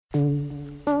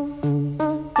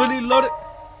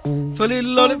fully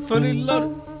loaded, fully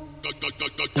loaded.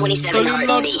 27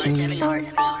 heartbeats.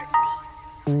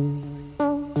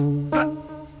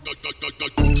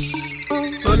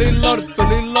 Fully loaded,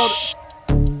 fully loaded.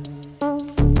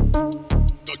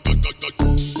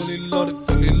 Fully loaded,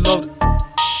 fully loaded.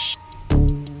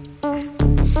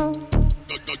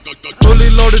 Fully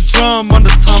loaded drum on the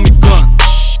Tommy gun.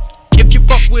 If you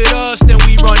fuck with us, then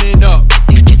we running up.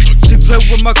 She play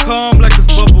with my cum like it's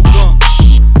bubble gum.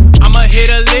 I'ma hit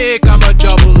a lick, I'ma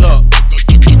double up.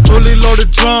 Fully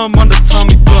loaded drum on the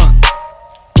Tommy gun.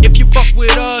 If you fuck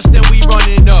with us, then we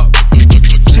running up.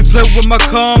 She play with my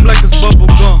cum like it's bubble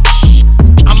gum.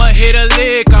 I'ma hit a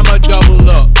lick, I'ma double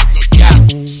up. Yeah.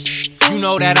 You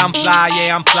know that I'm fly,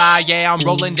 yeah, I'm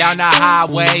rolling down the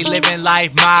highway, living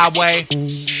life my way.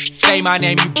 Say my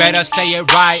name, you better say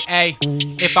it right,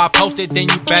 ayy. If I post it, then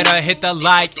you better hit the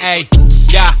like, ayy.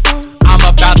 Yeah, I'm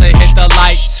about to hit the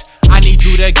lights. I need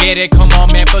you to get it, come on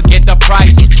man, forget the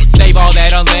price. Save all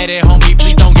that unleaded, homie,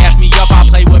 please don't gas me up. I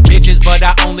play with bitches, but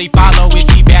I only follow if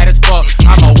she bad as fuck.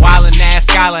 I'm a wildin' ass,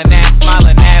 Skyland ass,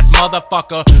 smiling ass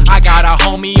motherfucker. I got a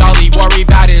homie, all he worry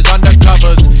about is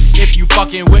undercovers. If you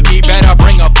fucking with me, better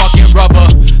bring a fucking rubber.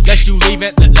 Lest you leave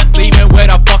it with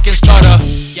a fucking stutter.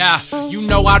 Yeah, you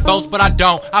know I boast, but I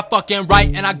don't. I fucking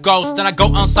write and I ghost, and I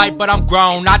go on site, but I'm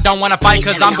grown. I don't wanna fight,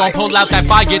 cause I'm gon' pull out that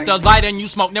fire, get the light and you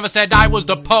smoke. Never said I was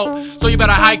the Pope, so you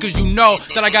better hide, cause you know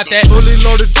that I got that fully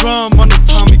loaded drum on the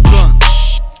Tommy gun.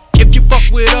 If you fuck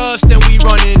with us, then we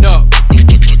running up.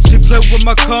 She play with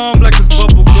my cum like it's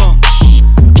bubble gum.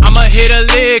 I'ma hit a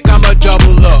lick, I'ma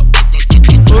double up.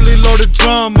 Fully loaded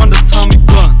drum on the Tommy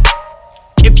gun.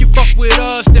 If you fuck with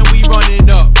us, then we running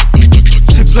up.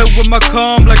 She play with my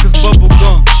cum like it's bubble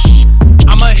gum.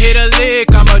 I'ma hit a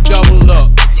lick, I'ma double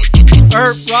up.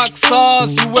 Earth rock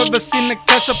sauce, you ever seen the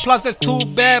cash applause? That's two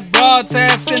bad broads,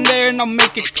 ass in there and I'll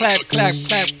make it clap, clap,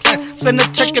 clap, clap. Spend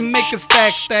a check and make it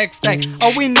stack, stack, stack.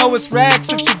 All we know is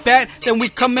racks, if she bad, then we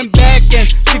coming back and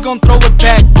she gon' throw it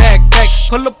back, back, back.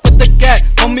 Pull up with the gat,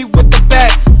 homie with the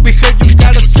bat. We heard you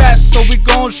got a strap, so we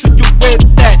gon' shoot you with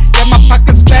that. Yeah, my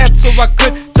pocket's fat, so I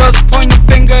could just point a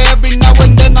finger. Every now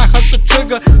and then I hug the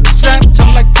trigger, strap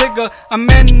jump like Tigger. I'm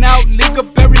in and out, legal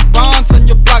Barry Bonds on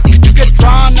your block. You get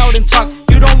drawn out and talk,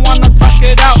 you don't wanna talk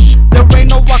it out. There ain't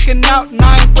no walking out, 9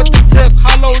 with the tip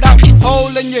hollowed out.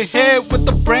 Hole in your head with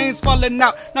the brains falling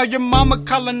out. Now your mama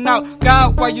calling out,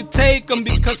 God, why you take them?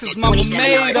 Because his mama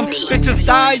made them. Bitches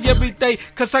die every day,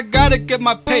 cause I gotta get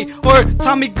my pay, or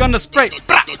Tommy gonna spray.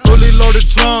 Fully loaded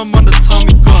drum on the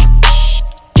Tommy gun.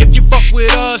 If you fuck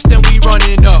with us, then we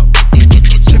running up.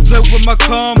 She play with my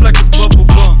cum like it's bubble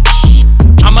gum.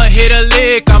 I'ma hit a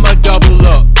lick, I'ma double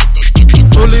up.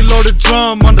 Fully loaded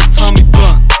drum on the Tommy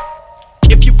gun.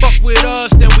 If you fuck with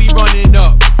us, then we running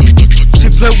up. She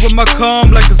play with my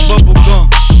cum like it's bubble gum.